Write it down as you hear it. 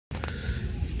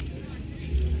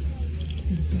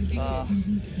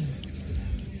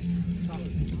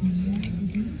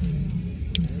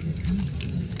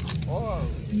Oh,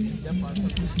 ya pasó.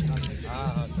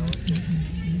 Ah, no.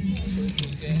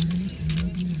 ¿Qué?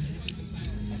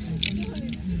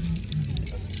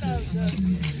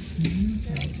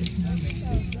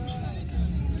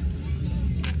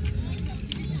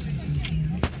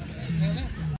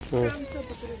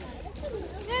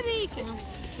 Ne reikia.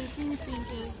 Septyni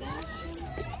 50. Ačiū.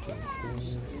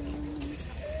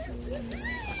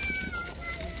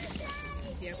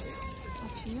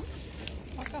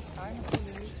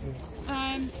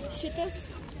 Šitas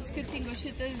skirtingo,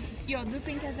 šitas, jo,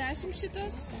 2,50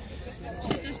 šitas.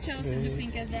 Šitas Chelsea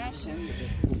 2,50.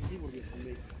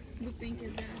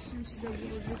 2,50, šitas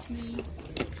buvo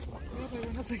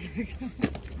zikniai.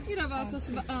 Yra va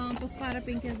pasvarą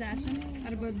 50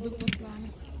 arba 2 pasvarą.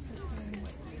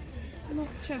 Nu,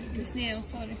 čia Disnėjaus,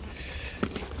 sorry.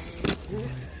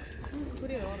 Kur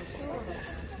yra oro? Štai oro?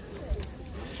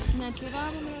 Ne, čia yra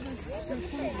rodas.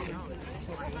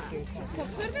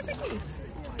 Koks vardas sakei?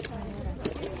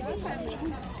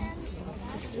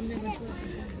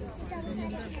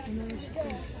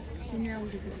 Čia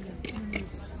neuždėti.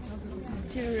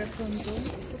 Čia yra Rapunzel.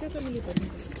 Kokia to mylėta?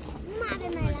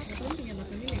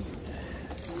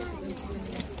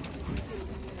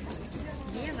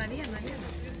 Viena.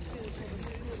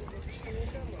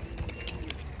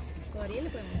 Korėlį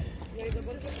paėmė?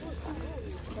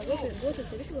 Duotis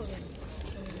tai viškai gal vieną?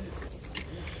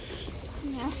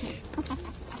 Ne.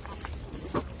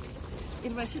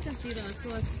 Ir va šitas yra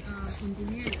tuos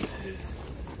konteinėlius.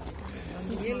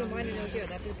 Konteinėlių manį neužėjo,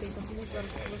 dar tai pas mūsų ar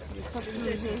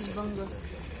paskucės bangos.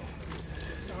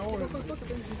 Kokio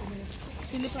paimsim konteinėlį?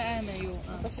 Filipa ėmė jau.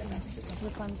 Pasiėmė.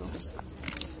 Rapunzel.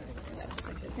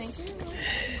 Thank you.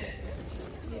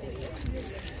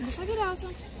 Viso geriausio.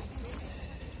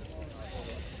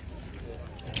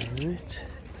 Alright.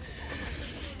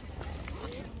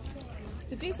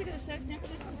 Tu teiksi, kad aš savęs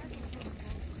neapsėsiu?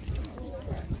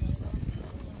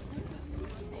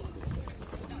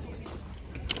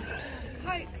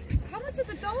 Hi, how much are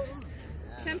the dolls?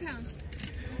 £10.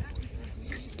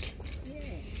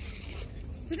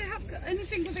 Do they have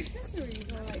anything with accessories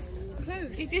or like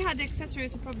clothes? If you had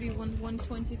accessories, it probably want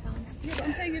 £120. Yeah, but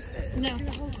I'm saying if no.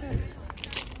 The whole set.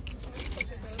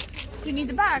 Do you need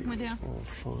the bag, my dear?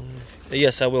 4, 5.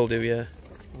 Yes, I will do, yeah.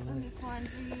 Only fine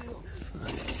for you.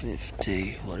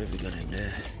 50. What have we got in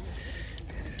there?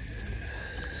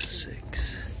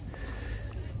 6.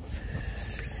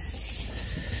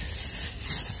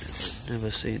 Never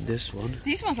seen this one.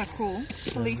 These ones are cool.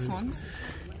 Police ones.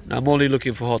 I'm only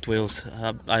looking for Hot Wheels.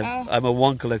 I'm a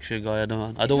one collection guy. I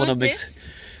don't want to mix. This?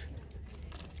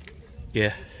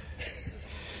 Yeah.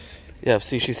 Yeah.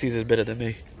 See, she sees it better than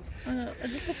me. I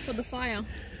just look for the fire.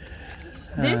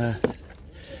 This?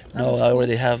 No, I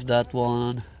already have that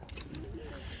one.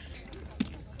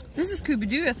 This is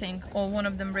Scooby-Doo, I think, or one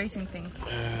of them racing things.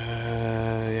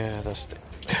 Yeah, that's the...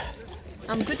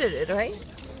 I'm good at it, right?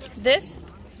 This?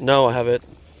 No, I have it.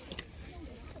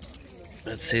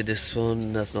 Let's see this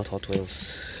one. That's not Hot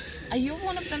Wheels. Are you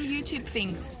one of them YouTube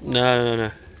things?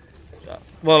 No.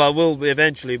 Well, I will be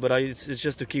eventually, but it's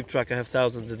just to keep track. I have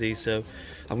thousands of these, so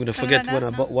I'm gonna forget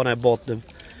when I bought them.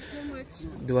 How much?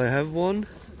 Do I have one?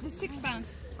 The £6.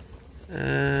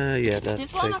 Yeah, that's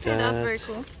this one. Okay, that's very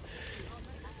cool.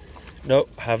 No,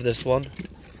 have this one.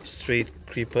 Street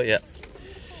Creeper. Yeah.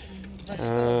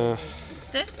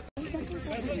 This?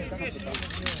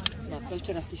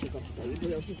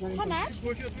 How much?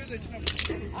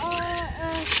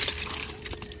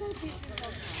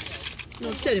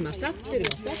 No 4 masz, tak? 4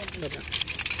 masz, tak? Dobra.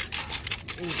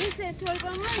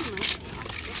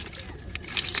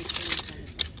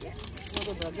 No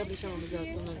dobra, Gabrysia mamy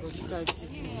załatwionego.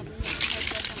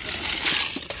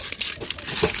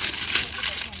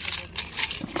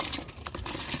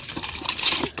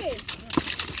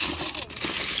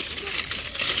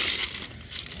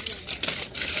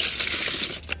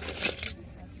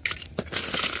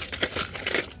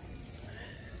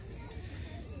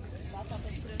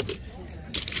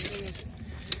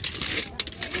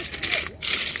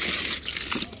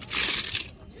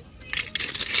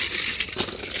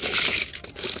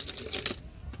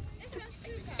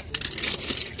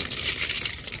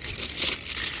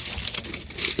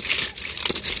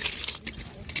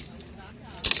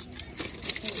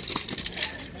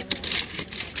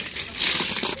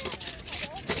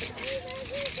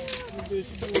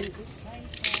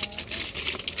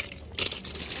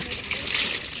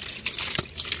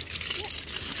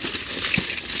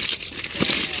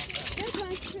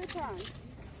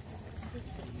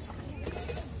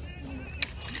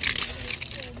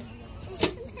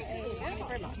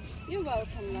 You're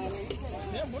welcome, Larry.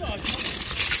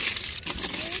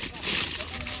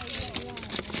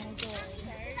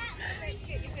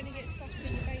 You're going to get stuck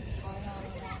in the base.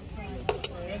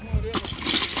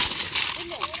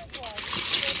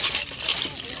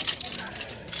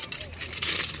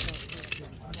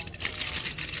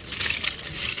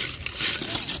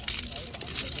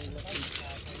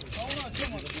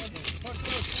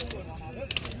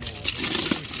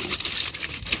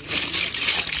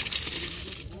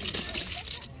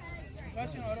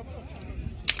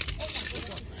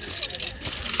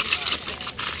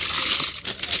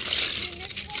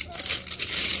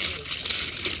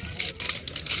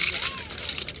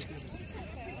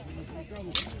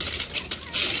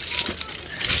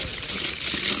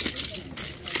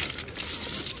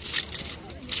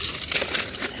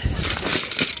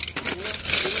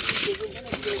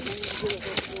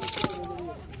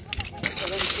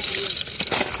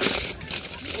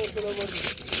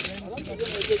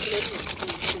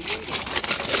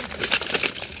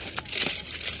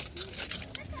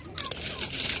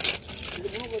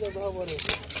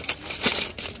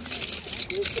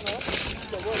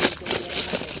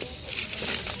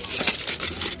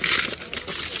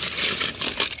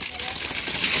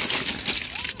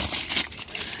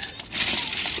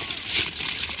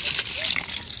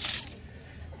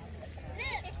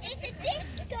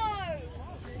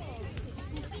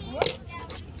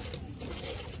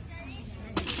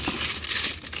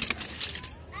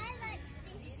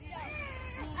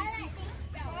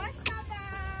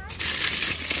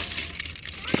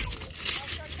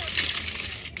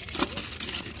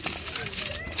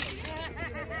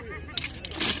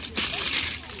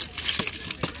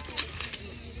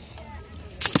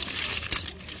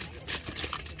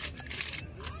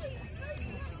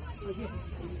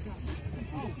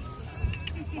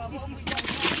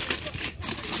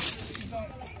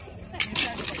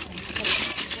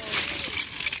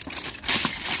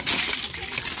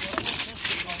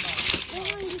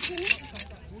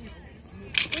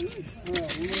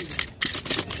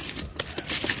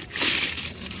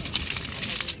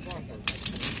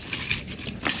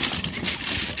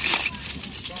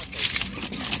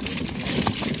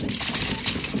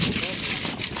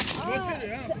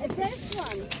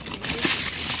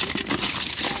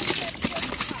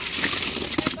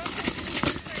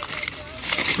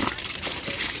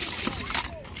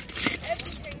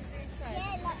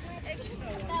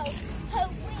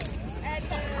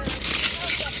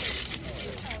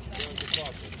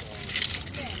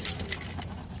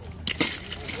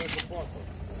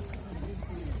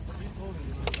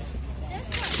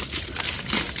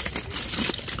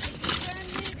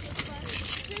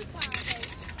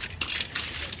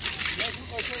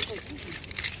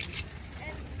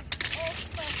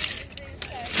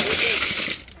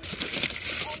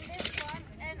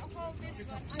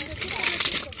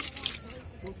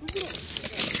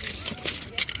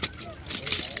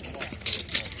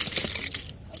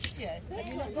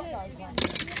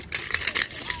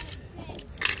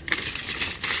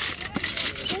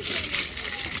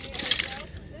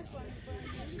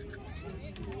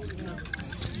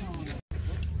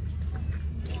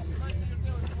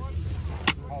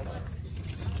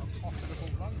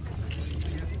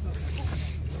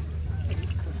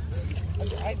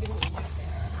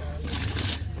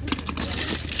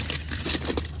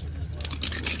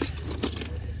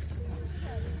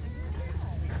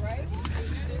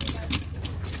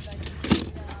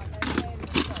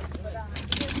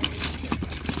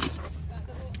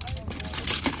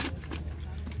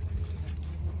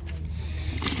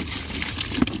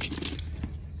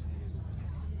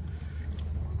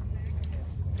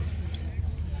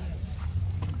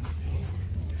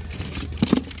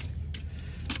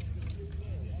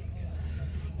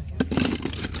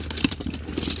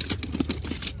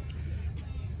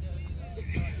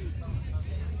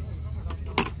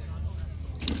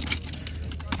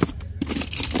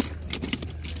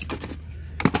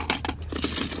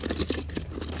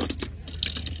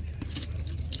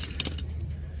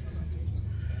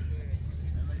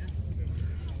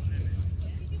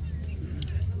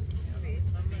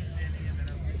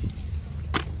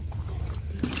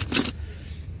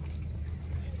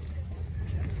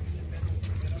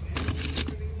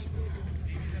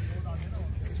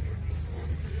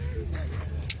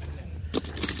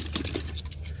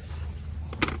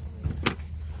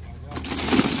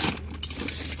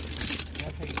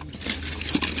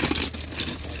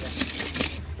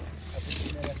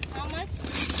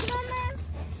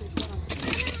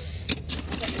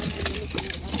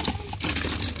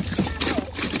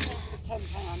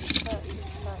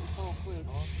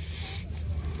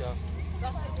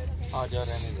 आ जा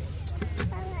रहने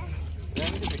दे।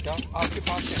 रहने दे बेटा, आपके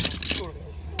पास है ना, छोड़ दो।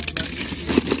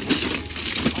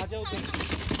 आ जाओ तुम,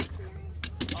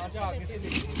 आ जाओ आगे से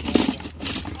देखिए।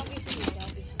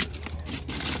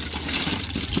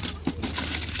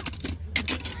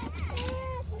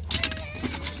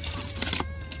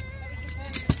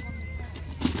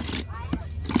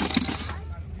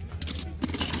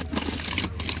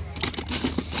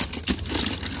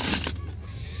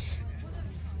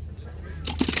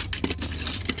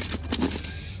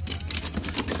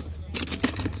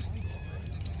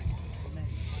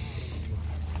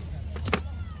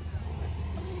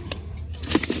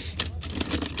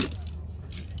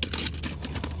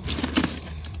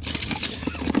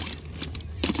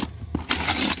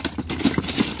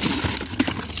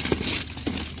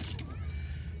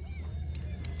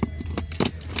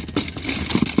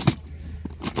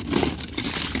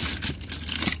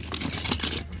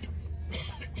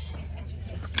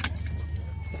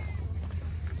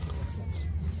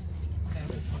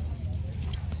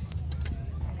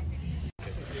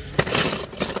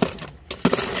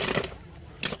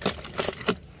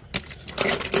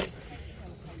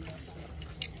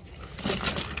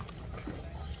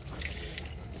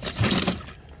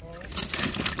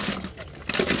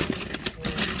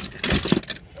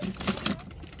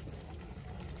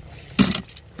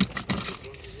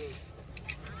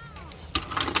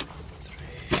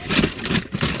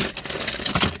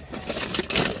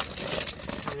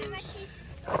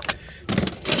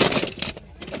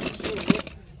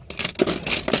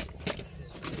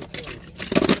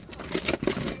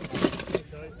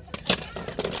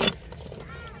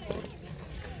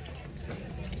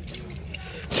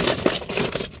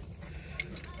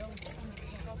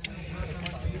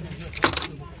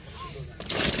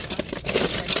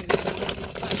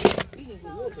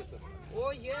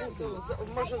 О, Jezus,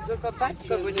 może zakopać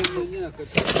kого-нибудь?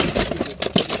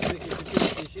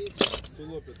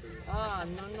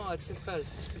 No, atsipels.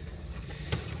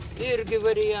 Irgi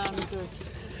variantas.